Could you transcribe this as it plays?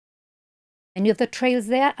Many of the trails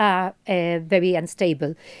there are very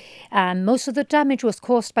unstable. Most of the damage was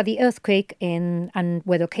caused by the earthquake and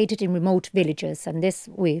were located in remote villages. And this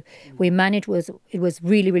we managed. It was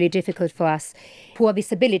really, really difficult for us. Poor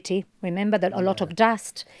visibility. Remember that a lot of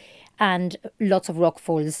dust and lots of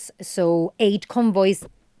rockfalls. So 8 convoys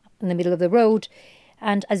in the middle of the road.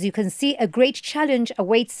 And as you can see, a great challenge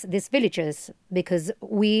awaits these villagers because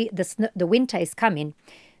the winter is coming.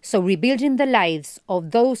 So rebuilding the lives of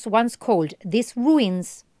those once called these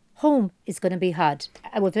ruins home is going to be hard.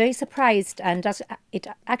 I was very surprised, and it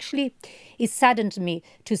actually saddened me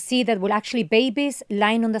to see that were actually babies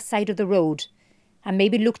lying on the side of the road and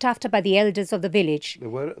maybe looked after by the elders of the village. They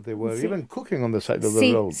were even cooking on the side of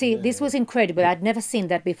the road. This was incredible. I'd never seen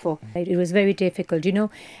that before. It was very difficult,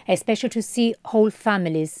 especially to see whole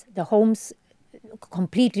families, the homes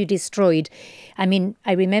completely destroyed. I mean,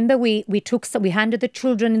 I remember we handed the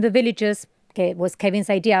children in the villages. It was Kevin's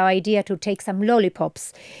our idea to take some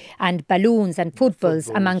lollipops and balloons and footballs,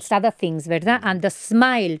 amongst other things, ¿verdad? And the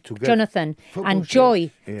smile, Jonathan, and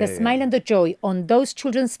joy, the smile and the joy on those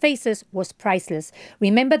children's faces was priceless.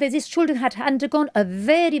 Remember that these children had undergone a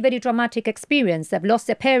very, very dramatic experience. They've lost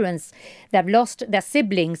their parents, they've lost their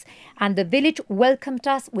siblings, and the village welcomed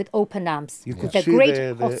us with open arms. With the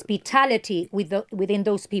great hospitality within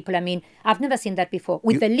those people. I mean, I've never seen that before.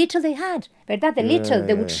 With the little they had, ¿verdad? The little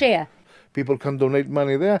they would share. People can donate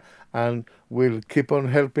money there, and we'll keep on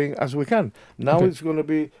helping as we can. Now it's going to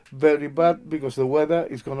be very bad because the weather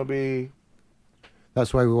is going to be...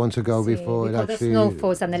 That's why we want to go before it actually... the snow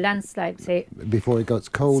falls and the landslide. Before it gets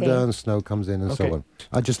colder and snow comes in and so on.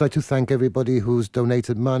 I'd just like to thank everybody who's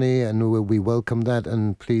donated money, and we welcome that.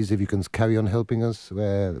 And please, if you can carry on helping us,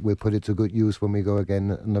 we'll put it to good use when we go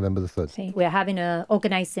again on November the 3rd. We're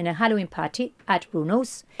organising a Halloween party at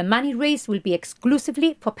Bruno's. The money raised will be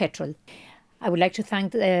exclusively for petrol. I would like to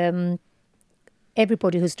thank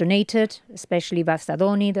everybody who's donated, especially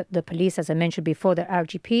Vastadoni, the police, as I mentioned before, the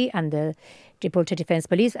RGP and the Gibraltar Defence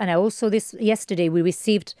Police. And yesterday we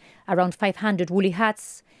received around 500 woolly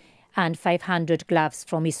hats and 500 gloves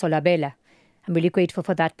from Isolabella. I'm really grateful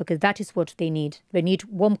for that because that is what they need. They need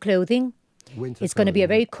warm clothing. It's going to be a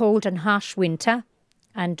very cold and harsh winter,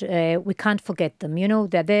 and we can't forget them.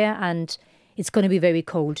 They're there and it's going to be very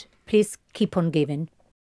cold. Please keep on giving.